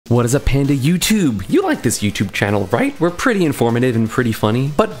What is up, Panda YouTube? You like this YouTube channel, right? We're pretty informative and pretty funny.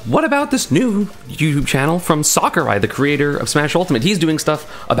 But what about this new YouTube channel from Sakurai, the creator of Smash Ultimate? He's doing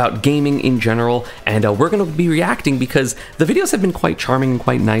stuff about gaming in general, and we're going to be reacting because the videos have been quite charming and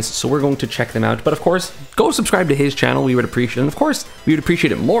quite nice, so we're going to check them out. But of course, go subscribe to his channel, we would appreciate it. And of course, we would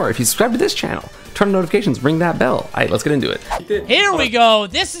appreciate it more if you subscribe to this channel. Turn on notifications, ring that bell. All right, let's get into it. Here we go.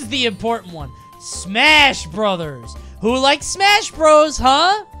 This is the important one. Smash Brothers. Who likes Smash Bros,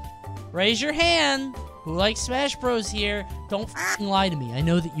 huh? Raise your hand. Who likes Smash Bros here? Don't f***ing lie to me. I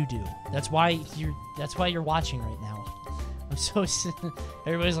know that you do. That's why you're watching right now. I'm so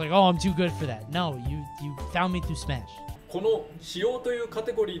everybody's like, "Oh, I'm too good for that." No, you found me through Smash. この仕様というカ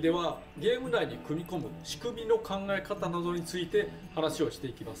テゴリーではゲーム内に組み込む仕組みの考え方などについて話をして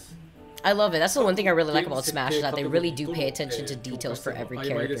いきます。 I love it. That's the one thing I really like about Smash, is that they really do pay attention to details for every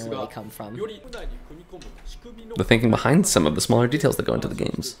character and where they come from. The thinking behind some of the smaller details that go into the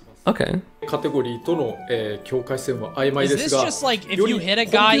games. Okay. カテゴリーとの境界線は曖昧ですが、 Is this just like if you hit a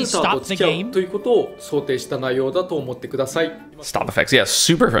guy, stop the game? ということを想定した内容だと思ってください。 Stop effects, yeah,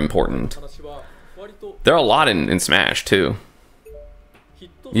 super important. There are a lot in Smash too.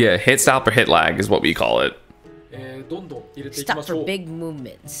 Yeah, hit stop or hit lag is what we call it. Stop for big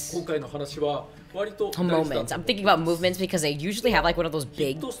movements. Moments. I'm thinking about movements because they usually have like one of those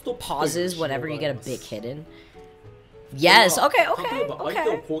big pauses whenever you get a big hit in. Yes, okay.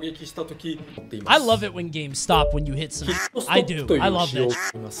 I love it when games stop when you hit some. I do. I love that.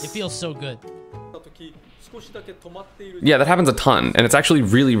 It feels so good. Yeah, that happens a ton, and it's actually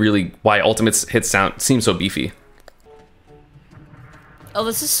really why Ultimate's hit sound seems so beefy. Oh,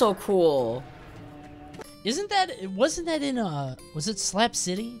 this is so cool. Wasn't that in was it Slap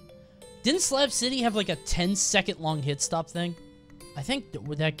City? Didn't Slap City have like a 10-second long hit stop thing? I think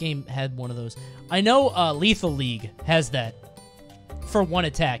that game had one of those. I know Lethal League has that for one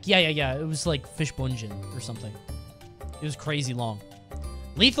attack. Yeah. It was like Fishbungeon or something. It was crazy long.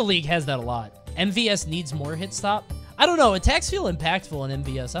 Lethal League has that a lot. MVS needs more hit stop. I don't know. Attacks feel impactful in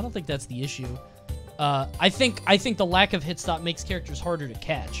MVS. I don't think that's the issue. I think the lack of hit stop makes characters harder to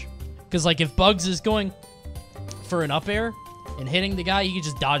catch. Because like if Bugs is going for an up air and hitting the guy, you can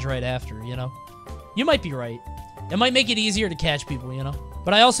just dodge right after, you know? You might be right. It might make it easier to catch people, you know?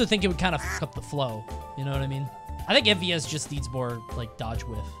 But I also think it would kind of fuck up the flow. You know what I mean? I think MVS just needs more, like, dodge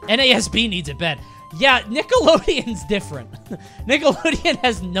whiff. NASB needs it bad. Yeah, Nickelodeon's different. Nickelodeon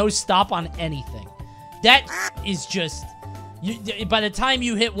has no stop on anything. That is just... by the time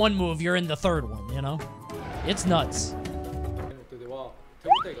you hit one move, you're in the third one, you know? It's nuts.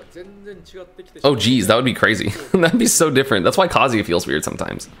 Oh geez, that would be crazy. That'd be so different. That's why Kizzie feels weird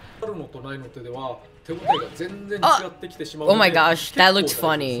sometimes. Oh my gosh, that looked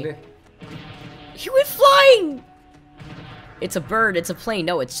funny. He went flying! It's a bird, it's a plane.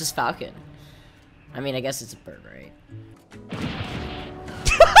 No, it's just Falcon. I mean, I guess it's a bird, right?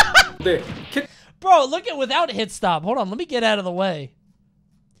 Bro, look at without hit stop. Hold on, let me get out of the way.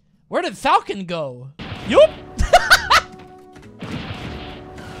 Where did Falcon go? Yup!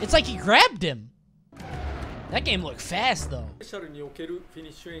 It's like he grabbed him. That game looked fast, though. The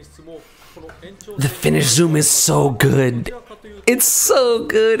finish zoom is so good. It's so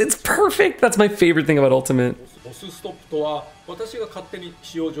good. It's perfect. That's my favorite thing about Ultimate.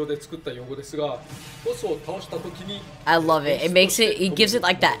 I love it. It makes it, it gives it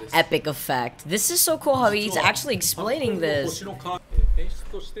like that epic effect. This is so cool how he's actually explaining this. Oh,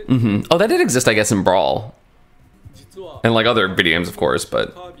 that did exist, I guess, in Brawl. And like other video games, of course,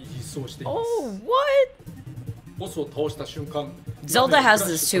 but... Oh, what? Zelda has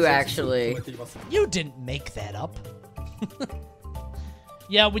this too, actually. You didn't make that up.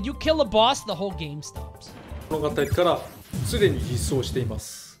 Yeah, when you kill a boss, the whole game stops. Oh,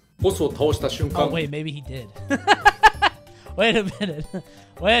 wait, maybe he did. Wait a minute.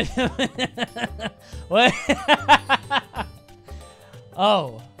 Wait a minute. Wait.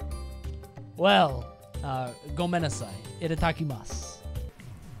 Oh. Well. Gomenasai. Itadakimasu.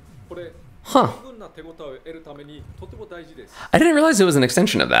 Huh. I didn't realize it was an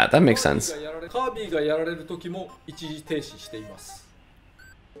extension of that. That makes sense.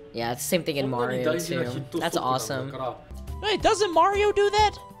 Yeah, it's the same thing in Mario too. That's awesome. Wait, doesn't Mario do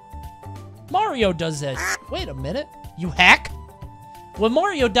that? Mario does that. Wait a minute. You hack? When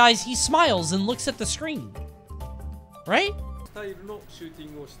Mario dies, he smiles and looks at the screen. Right?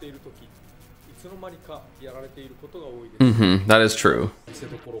 That is true.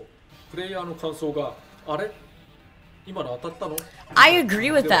 I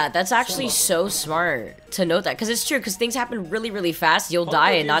agree with that. That's actually so smart to note that, because it's true, because things happen really fast, you'll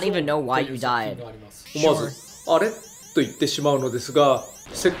die and not even know why you died. Sure. と言ってしまうのですが、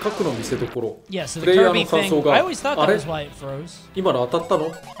せっかくの見せ所、 Yeah, so プ the レイヤー Kirby の感 thing, 想 I が always thought あ that れ was why it froze. 今の当たった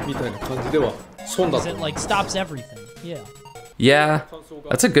のみたいな感じでは損だ Because と it 思い like ます。 stops everything. Yeah. Yeah,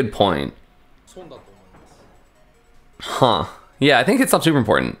 that's a good point. 損だと思います。 Huh. Yeah, I think it's not super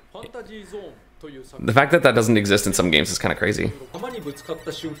important. ファンタジーゾーンという作 The fact that that doesn't exist in some games is kind of crazy. 弾にぶつかっ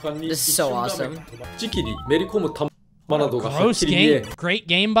た瞬間に This is so 一瞬 awesome. 画面が時期にめり込む弾などがはっ Gross きり見え game. Great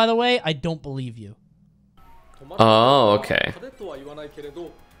game, by the way. I don't believe you. Oh, okay. 派手とは言わないけれ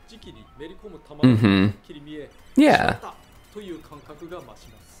ど時期にめり込む弾がはっきり見え Yeah. しまったという感覚が増しま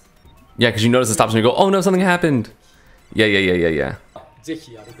す。 Yeah, because you notice it stops and you go, oh no, something happened. Yeah, yeah, yeah, yeah, yeah. ぜ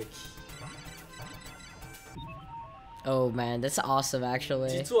ひやるべき。 Oh man, that's awesome actually.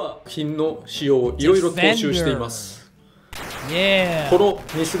 実は品の仕様をいろいろ踏襲しています。 Yeah. この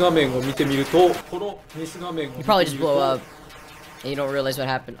ミス画面を見てみると、このミス画面を見 You て probably み just る blow と up and you don't realize what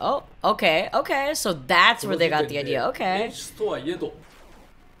happened. Oh, okay, okay. So that's where they got the idea. 演 Okay. 出とはいえど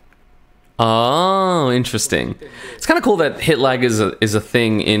Oh, interesting. It's kind of cool that hit lag is a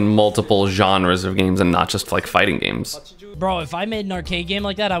thing in multiple genres of games and not just like fighting games. Bro, if I made an arcade game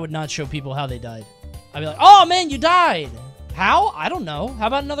like that, I would not show people how they died. I'd be like, oh man, you died. How? I don't know. How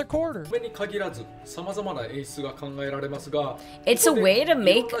about another quarter? 目に限らず様々な演出が考えられますが、 It's a way to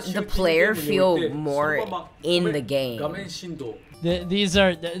make the player feel more in the 画 game. 面振動 These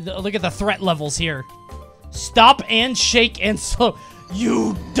are, look at the threat levels here. Stop and shake and slow.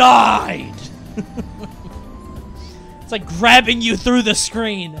 You died. It's like grabbing you through the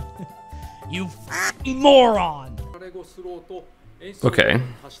screen. You moron. レゴスローと演出を Okay.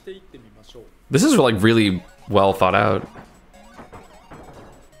 足していってみましょう。 This is like really well thought out.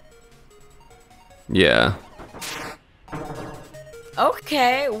 Yeah.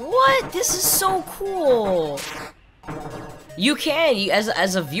 Okay, what? This is so cool. You can,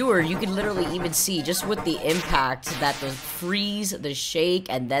 as a viewer, you can literally even see just with the impact that the freeze, the shake,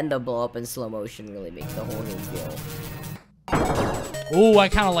 and then the blow up in slow motion really makes the whole game feel. Ooh, I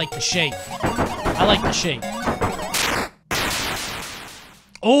kind of like the shake. I like the shake.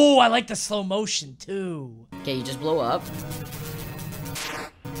 Oh, I like the slow motion too. Okay, you just blow up.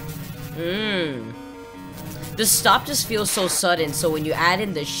 The stop just feels so sudden, so when you add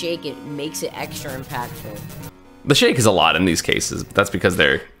in the shake, it makes it extra impactful. The shake is a lot in these cases. But that's because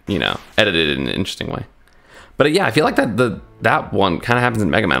they're, you know, edited in an interesting way. But yeah, I feel like that one kind of happens in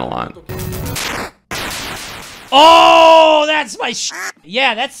Mega Man a lot. Oh, that's my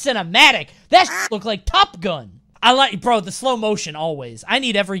yeah, that's cinematic. That look like Top Gun. I like, bro, the slow motion always. I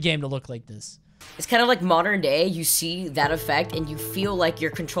need every game to look like this. It's kind of like modern day, you see that effect and you feel like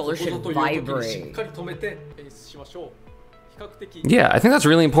your controller should ここぞという時にしっ vibrate. かり止めて演出しましょう。比較的 Yeah, I think that's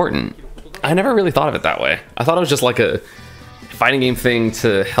really important. I never really thought of it that way. I thought it was just like a fighting game thing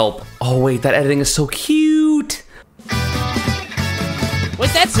to help. Oh wait, that editing is so cute. Wait,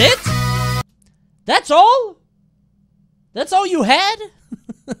 that's it? That's all? That's all you had?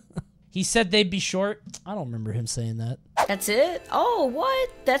 He said they'd be short. I don't remember him saying that. That's it? Oh, what?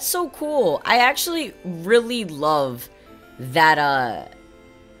 That's so cool. I actually really love that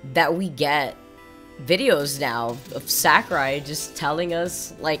that we get videos now of Sakurai just telling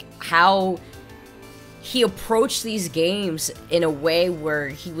us like how he approached these games in a way where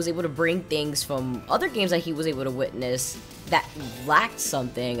he was able to bring things from other games that he was able to witness that lacked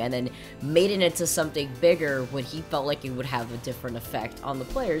something and then made it into something bigger when he felt like it would have a different effect on the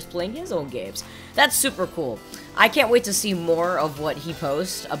players playing his own games. That's super cool. I can't wait to see more of what he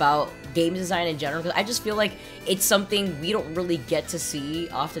posts about game design in general, because I just feel like it's something we don't really get to see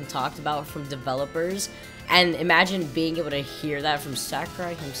often talked about from developers. And imagine being able to hear that from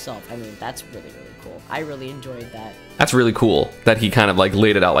Sakurai himself. I mean, that's really, really cool. I really enjoyed that. That's really cool that he kind of like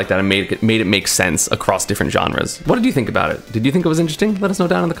laid it out like that and made it make sense across different genres. What did you think about it? Did you think it was interesting? Let us know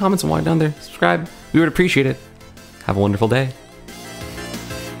down in the comments and why down there. Subscribe. We would appreciate it. Have a wonderful day.